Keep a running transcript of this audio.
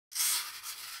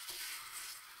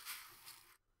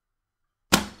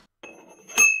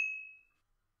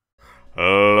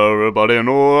Hello everybody and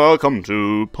welcome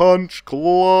to Punch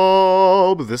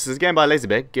Club! This is a game by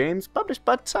LazyBear Games, published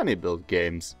by tinyBuild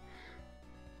Games.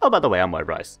 Oh, by the way, I'm White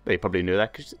Rice. You probably knew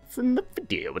that because it's in the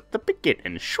video at the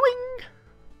beginning. Swing!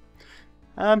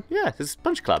 Yeah, this is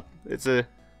Punch Club. It's a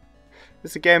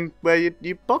game where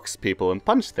you box people and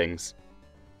punch things.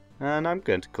 And I'm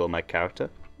going to call my character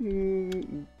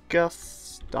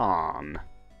Gaston.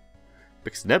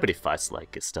 Because nobody fights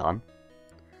like Gaston.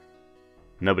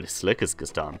 Nobody slick as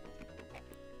Gaston.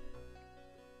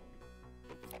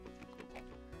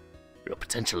 Your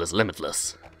potential is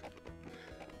limitless.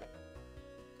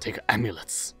 Take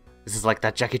amulets. This is like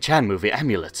that Jackie Chan movie,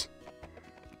 Amulet.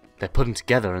 They put them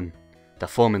together and they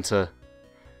form into...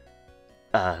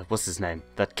 what's his name?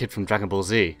 That kid from Dragon Ball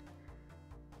Z.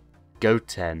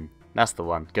 Goten. That's the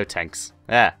one. Gotenks.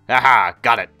 Yeah. Aha!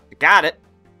 Got it. Got it!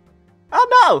 Oh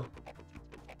no!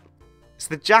 It's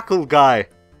the Jackal guy.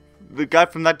 The guy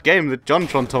from that game that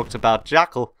JonTron talked about,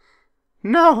 Jackal.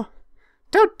 No!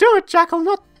 Don't do it, Jackal!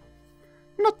 Not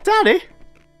Daddy!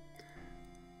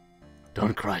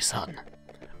 Don't cry, son.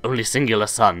 Only singular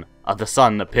son. Other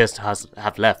son appears to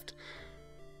have left.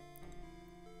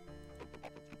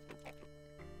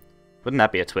 Wouldn't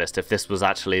that be a twist if this was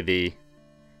actually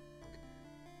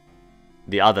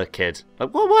the other kid?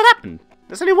 Like, what happened?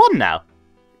 There's only one now.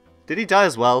 Did he die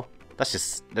as well?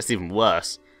 That's even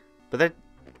worse. But they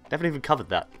haven't even covered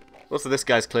that. Also, this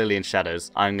guy's clearly in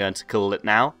shadows. I'm going to call it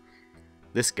now.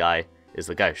 This guy is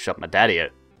the guy who shot my daddy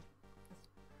out.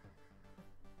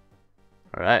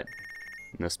 Alright.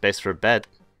 No space for a bed.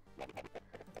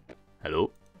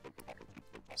 Hello?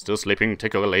 Still sleeping?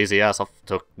 Take your lazy ass off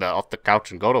the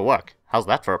couch and go to work. How's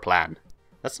that for a plan?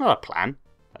 That's not a plan.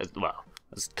 Well,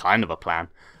 it's kind of a plan.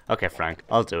 Okay, Frank,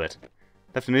 I'll do it.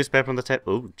 Left a newspaper on the table.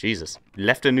 Oh, Jesus.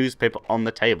 Left a newspaper on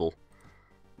the table.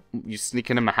 You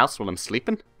sneaking in my house while I'm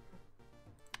sleeping?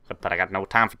 But I got no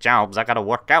time for jobs. I gotta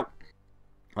work out.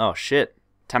 Oh, shit.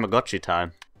 Tamagotchi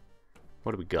time.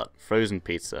 What do we got? Frozen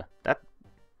pizza.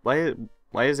 Why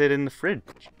is it in the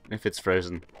fridge if it's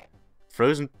frozen?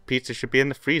 Frozen pizza should be in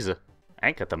the freezer. I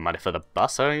ain't got the money for the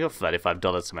bus. I only got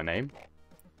 $35 to my name.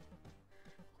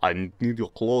 I need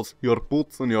your clothes, your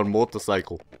boots, and your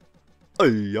motorcycle.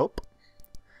 Yup.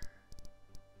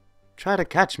 Try to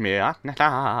catch me, huh?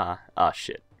 Ah,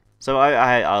 shit. So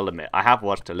I'll admit, I have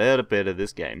watched a little bit of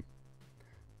this game.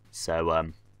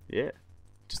 So, yeah.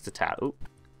 Just a tad. Ooh.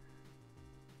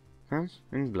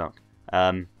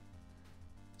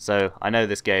 So, I know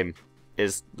this game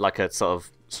is like a sort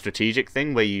of strategic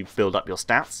thing where you build up your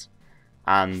stats.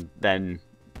 And then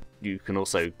you can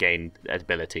also gain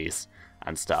abilities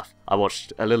and stuff. I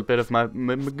watched a little bit of my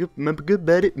good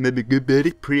buddy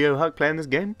Prio Hug playing this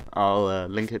game. I'll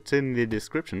link it in the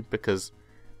description because,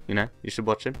 you know, you should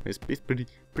watch him. He's pretty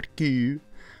cute.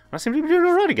 I seem to be doing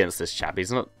alright against this chap.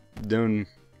 He's not doing...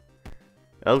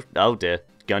 Oh dear.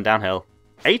 Going downhill.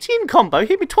 18 combo?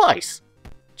 Hit me twice!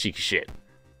 Cheeky shit.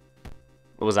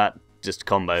 Or was that just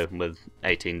combo with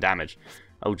 18 damage?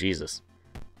 Oh Jesus.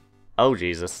 Oh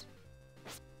Jesus.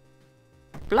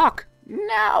 Block!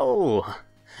 No!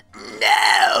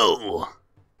 No!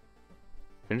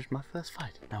 Finished my first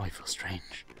fight. Now I feel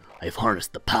strange. I've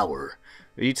harnessed the power.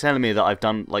 Are you telling me that I've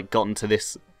gotten to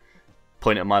this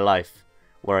point in my life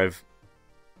where I've,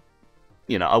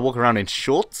 you know, I walk around in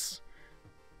shorts,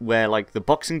 wear like the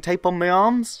boxing tape on my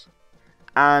arms,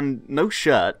 and no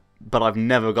shirt, but I've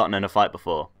never gotten in a fight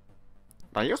before.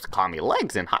 They used to call me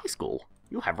Legs in high school.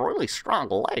 You have really strong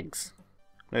legs.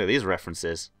 Look at these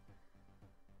references.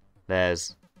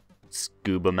 There's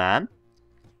Scuba Man.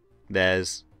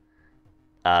 There's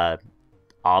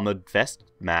Armored Vest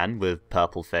Man with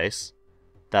purple face.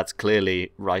 That's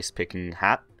clearly Rice Picking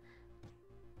Hat.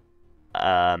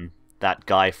 That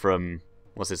guy from,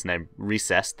 what's his name?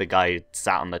 Recess, the guy who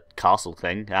sat on the castle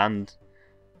thing. And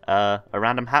a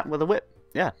random hat with a whip.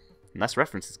 Yeah, nice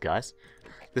references, guys.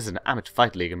 This is an amateur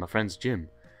fight league in my friend's gym.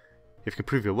 If you can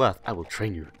prove your worth, I will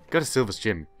train you. Go to Silver's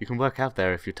gym. You can work out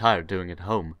there if you're tired doing it at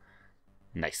home.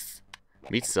 Nice.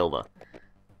 Meet Silver.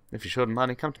 If you're short of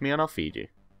money, come to me and I'll feed you.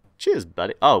 Cheers,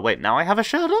 buddy. Oh, wait, now I have a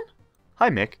shirt on? Hi,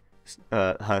 Mick.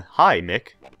 Hi, Mick.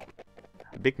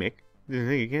 Big Mick.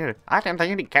 I don't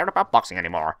think he cared about boxing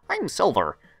anymore. I'm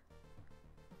Silver.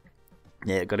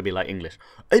 Yeah, gotta be like English.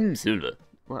 I'm Silver.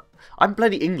 What? I'm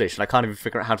bloody English and I can't even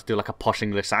figure out how to do like a posh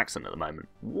English accent at the moment.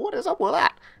 What is up with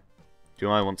that? Do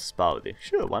I want to spar with you?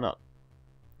 Sure, why not?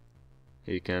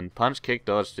 You can punch, kick,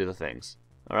 dodge, do the things.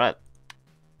 Alright.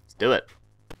 Let's do it.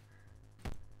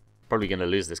 Probably gonna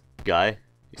lose this guy.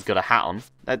 He's got a hat on.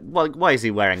 Why is he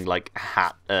wearing, like, a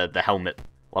hat, the helmet?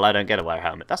 Well, I don't get to wear a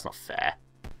helmet. That's not fair.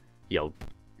 Yo,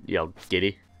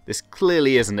 giddy. This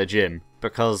clearly isn't a gym,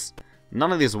 because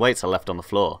none of these weights are left on the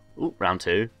floor. Ooh, round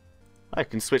 2. I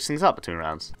can switch things up between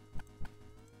rounds.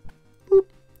 Boop.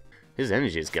 His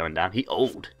energy is going down. He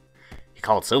old. He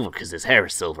called silver because his hair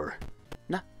is silver.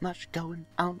 Not much going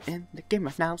on in the game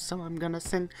right now, so I'm gonna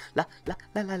sing la la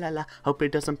la la la la. Hope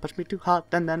it doesn't push me too hard,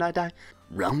 and then I die.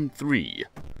 Round 3.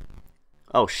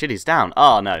 Oh shit, he's down.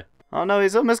 Oh no. Oh no,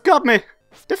 he's almost got me.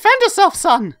 Defend yourself,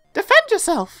 son. Defend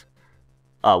yourself.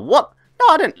 Oh, what?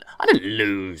 No, I didn't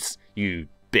lose. You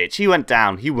bitch. He went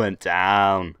down. He went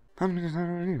down. And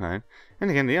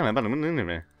again, the yellow button.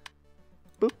 Boop,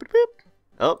 boop, boop.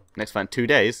 Oh, next fight in 2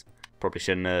 days. Probably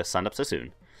shouldn't have signed up so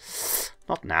soon.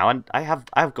 Not now.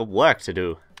 I've got work to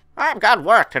do. I've got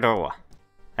work to do.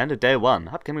 End of day 1.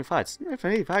 Upcoming fights. If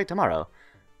I fight tomorrow.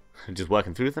 Just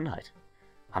working through the night.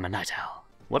 I'm a night owl.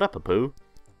 What up, Apu?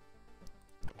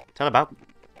 Tell about.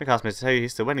 Rick asked me to tell you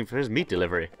he's still waiting for his meat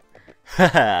delivery. Ha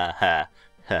ha ha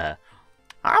ha.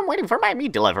 I'm waiting for my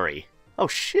meat delivery. Oh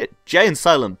shit, Jay and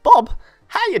Silent Bob.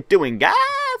 How you doing,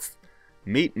 guys?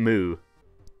 Meet Moo.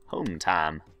 Home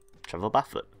time. Travel by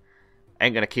foot.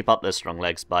 Ain't gonna keep up those strong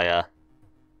legs by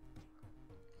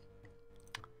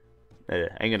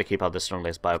ain't gonna keep up those strong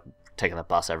legs by taking the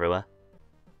bus everywhere.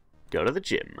 Go to the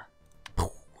gym.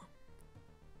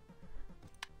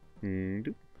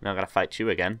 Now I'm gonna fight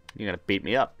you again. You're gonna beat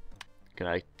me up. Can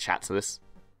I chat to this?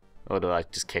 Or do I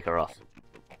just kick her off?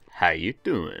 How you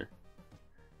doing?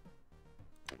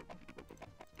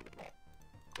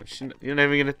 You're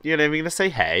never gonna say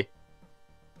hey.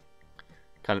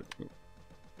 Kind of.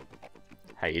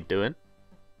 How you doing?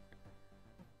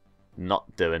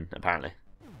 Not doing, apparently.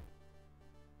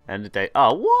 End of day.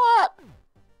 Oh, what?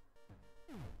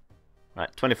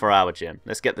 Right, 24-hour gym.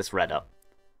 Let's get this red up.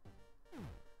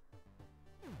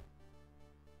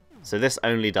 So this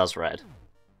only does red.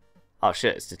 Oh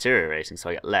shit, it's deteriorating, so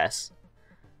I get less.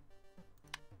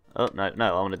 Oh, no,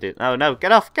 no, I want to do... No, no,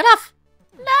 get off, get off!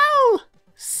 No!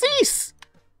 Cease!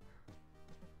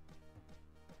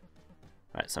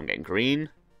 Right, so I'm getting green.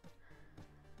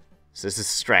 So this is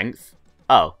strength.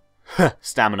 Oh.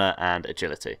 Stamina and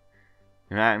agility.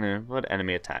 What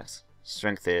enemy attacks?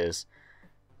 Strength is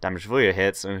damage for your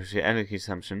hits and your energy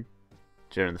consumption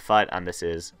during the fight, and this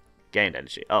is gained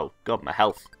energy. Oh god, my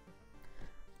health.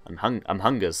 I'm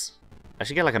hungers. I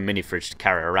should get like a mini fridge to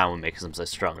carry around with me because I'm so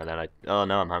strong, and then oh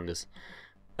no, I'm hungers.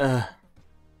 I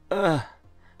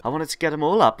wanted to get them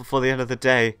all up before the end of the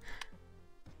day.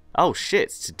 Oh shit,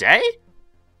 it's today?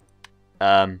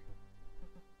 Well,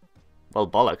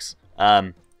 bollocks.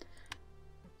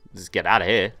 Just get out of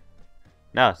here.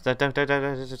 No, don't,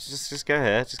 just go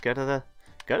here. Just go to the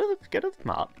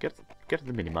mart. Go to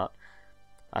the mini mart.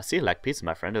 I see you like pizza,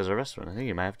 my friend. There's a restaurant. I think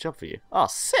you might have a job for you. Oh,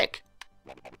 sick!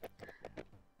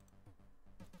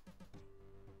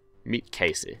 Meet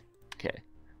Casey. Okay.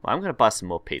 Well, I'm gonna buy some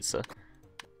more pizza.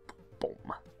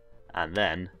 Boom. And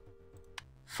then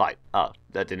fight. Oh,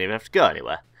 that didn't even have to go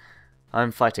anywhere.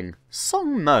 I'm fighting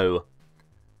Song Mo.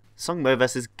 Song Mo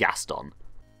versus Gaston.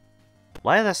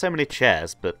 Why are there so many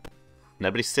chairs, but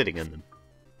nobody's sitting in them?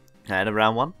 And in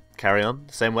round 1, carry on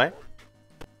the same way.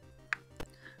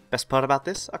 Best part about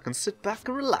this, I can sit back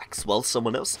and relax while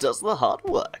someone else does the hard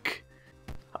work.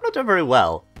 I'm not doing very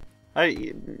well.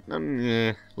 I'm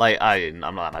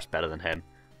not that much better than him,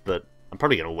 but I'm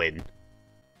probably gonna win.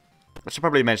 I should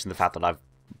probably mention the fact that I've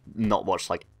not watched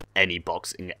like any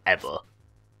boxing ever.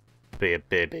 Be a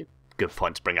good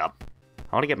point to bring up.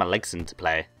 I want to get my legs into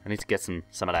play. I need to get some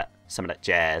of that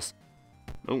jazz.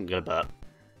 Oh, I'm gonna burp.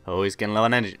 Oh, he's getting low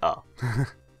on energy. Oh.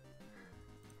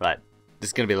 Right. This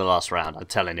is gonna be the last round, I'm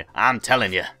telling you. I'm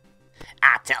telling you.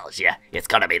 I tells you, it's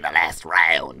gonna be the last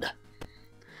round.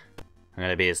 I'm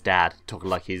gonna be his dad, talking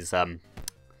like he's got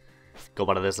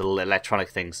one of those little electronic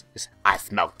things. I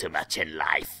smoke too much in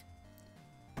life.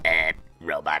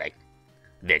 Robotic.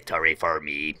 Victory for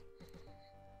me.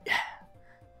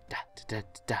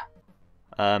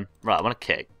 Right, I want to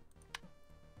kick.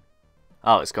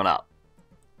 Oh, it's gone up.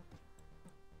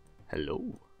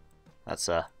 Hello. That's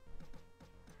there's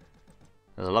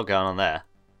a lot going on there.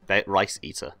 Rice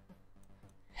eater.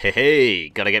 Hey,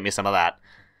 gotta get me some of that.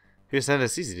 Who said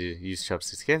it's easy to use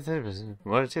chopsticks? Gain 30%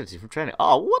 more agility from training.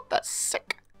 Oh, what? That's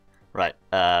sick. Right.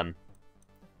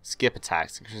 Skip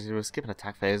attacks. Skip an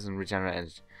attack phase and regenerate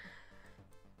energy.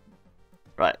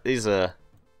 Right. These are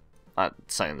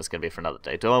something that's gonna be for another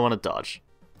day. Do I want to dodge,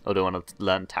 or do I want to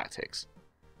learn tactics?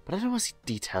 But I don't want to see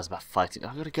details about fighting.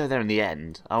 I've got to go there in the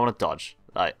end. I want to dodge.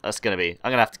 Right. That's gonna be.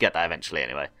 I'm gonna have to get that eventually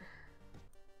anyway.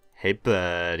 Hey,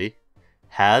 buddy.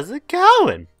 How's it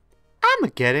going? I'ma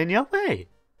get in your way.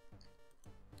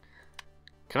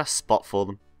 Can I spot for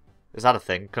them? Is that a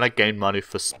thing? Can I gain money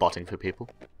for spotting for people?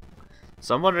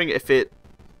 So I'm wondering if it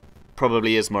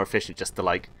probably is more efficient just to,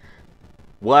 like,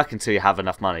 work until you have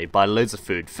enough money, buy loads of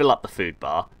food, fill up the food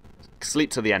bar,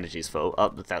 sleep till the energy's full. Oh,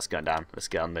 that's going down. Let's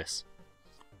get on this.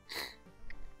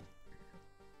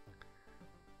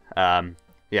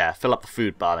 Yeah, fill up the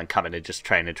food bar, then come in and just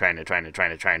train for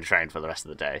the rest of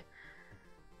the day.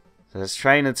 So let's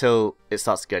train until it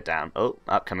starts to go down. Oh,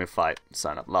 upcoming fight.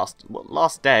 Sign up.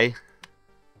 Last day.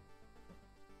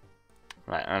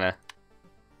 Right, I'm gonna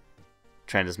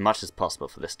train as much as possible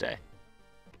for this day.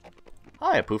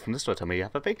 Hi, a proof from the store told me you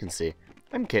have a vacancy.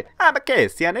 I'm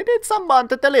Casey and I need someone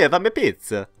to deliver me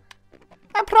pizza.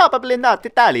 I'm probably not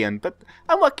Italian, but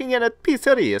I'm working in a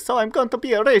pizzeria, so I'm going to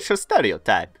be a racial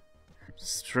stereotype.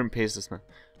 Shrimp pieces, man.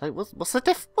 Like, what's the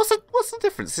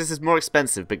difference? This is more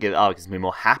expensive, but it gives me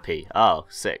more happy. Oh,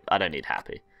 sick. I don't need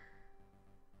happy.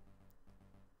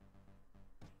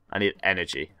 I need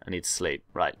energy. I need sleep.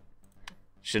 Right.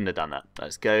 Shouldn't have done that.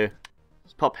 Let's go.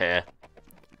 Let's pop here.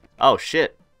 Oh,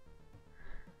 shit.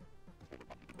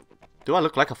 Do I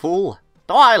look like a fool?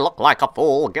 Do I look like a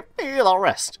fool? Give me the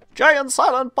rest. Jay and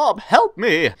Silent Bob, help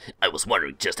me! I was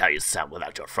wondering just how you sound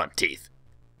without your front teeth.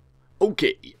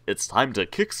 Okay, it's time to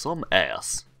kick some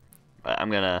ass. Right, I'm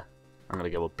gonna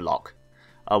go with block.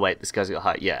 Oh wait, this guy's got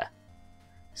high, yeah.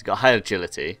 He's got high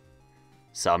agility,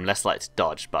 so I'm less likely to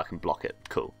dodge, but I can block it.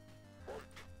 Cool.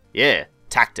 Yeah,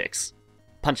 tactics.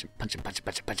 Punch him, punch him, punch him,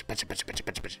 punch him, punch him, punch him, punch him, punch him,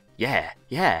 punch him, punch him. Yeah,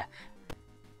 yeah.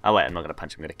 Oh wait, I'm not gonna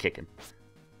punch him, I'm gonna kick him.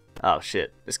 Oh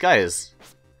shit, this guy is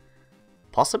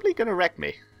possibly gonna wreck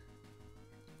me.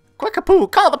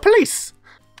 Quickapoo, call the police!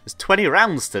 There's 20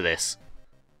 rounds to this.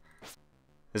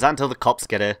 Is that until the cops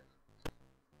get here?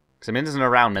 Because I mean, isn't a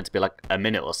round meant to be like a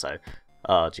minute or so?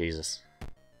 Oh, Jesus.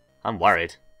 I'm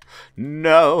worried.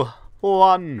 No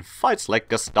one fights like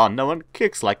Gaston, no one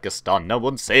kicks like Gaston, no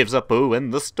one saves a poo in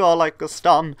the store like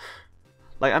Gaston.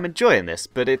 Like, I'm enjoying this,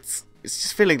 but it's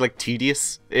just feeling like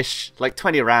tedious-ish. Like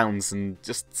 20 rounds and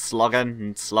just slogging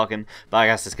and slogging. But I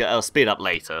guess it'll speed up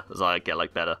later as I get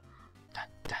like better.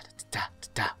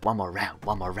 One more round,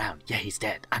 one more round. Yeah, he's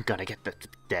dead. I'm gonna get the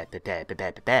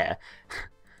there.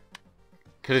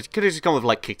 Could have just gone with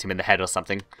like kicked him in the head or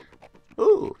something.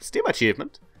 Ooh, Steam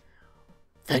achievement.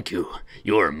 Thank you.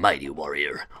 You're a mighty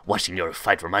warrior. Watching your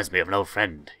fight reminds me of an old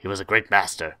friend. He was a great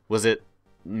master. Was it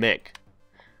Mick?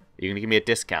 Are you gonna give me a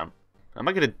discount? Am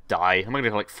I gonna die? Am I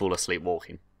gonna like fall asleep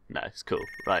walking? No, it's cool.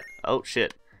 Right. Oh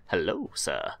shit. Hello,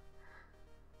 sir.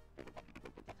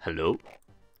 Hello?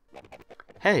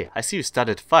 Hey, I see you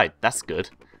started to fight. That's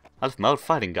good. I left my old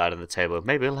fighting guide on the table.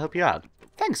 Maybe it'll help you out.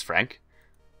 Thanks, Frank.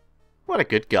 What a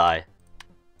good guy.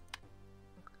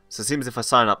 So it seems if I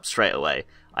sign up straight away,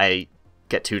 I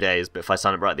get 2 days, but if I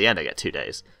sign up right at the end, I get 2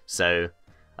 days. So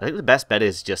I think the best bet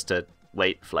is just to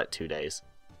wait for like 2 days.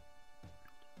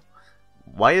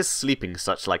 Why is sleeping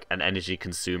such like an energy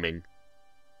consuming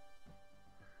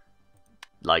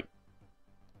like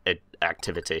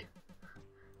activity?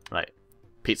 Right.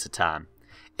 Pizza time.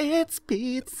 It's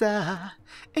pizza.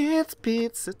 It's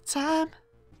pizza time.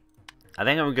 I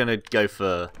think I'm gonna go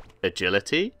for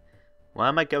agility. Why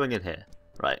am I going in here?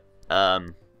 Right.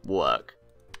 Work.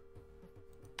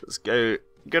 Let's go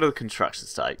to the construction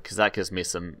site because that gives me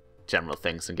some general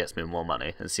things and gets me more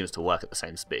money and seems to work at the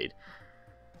same speed.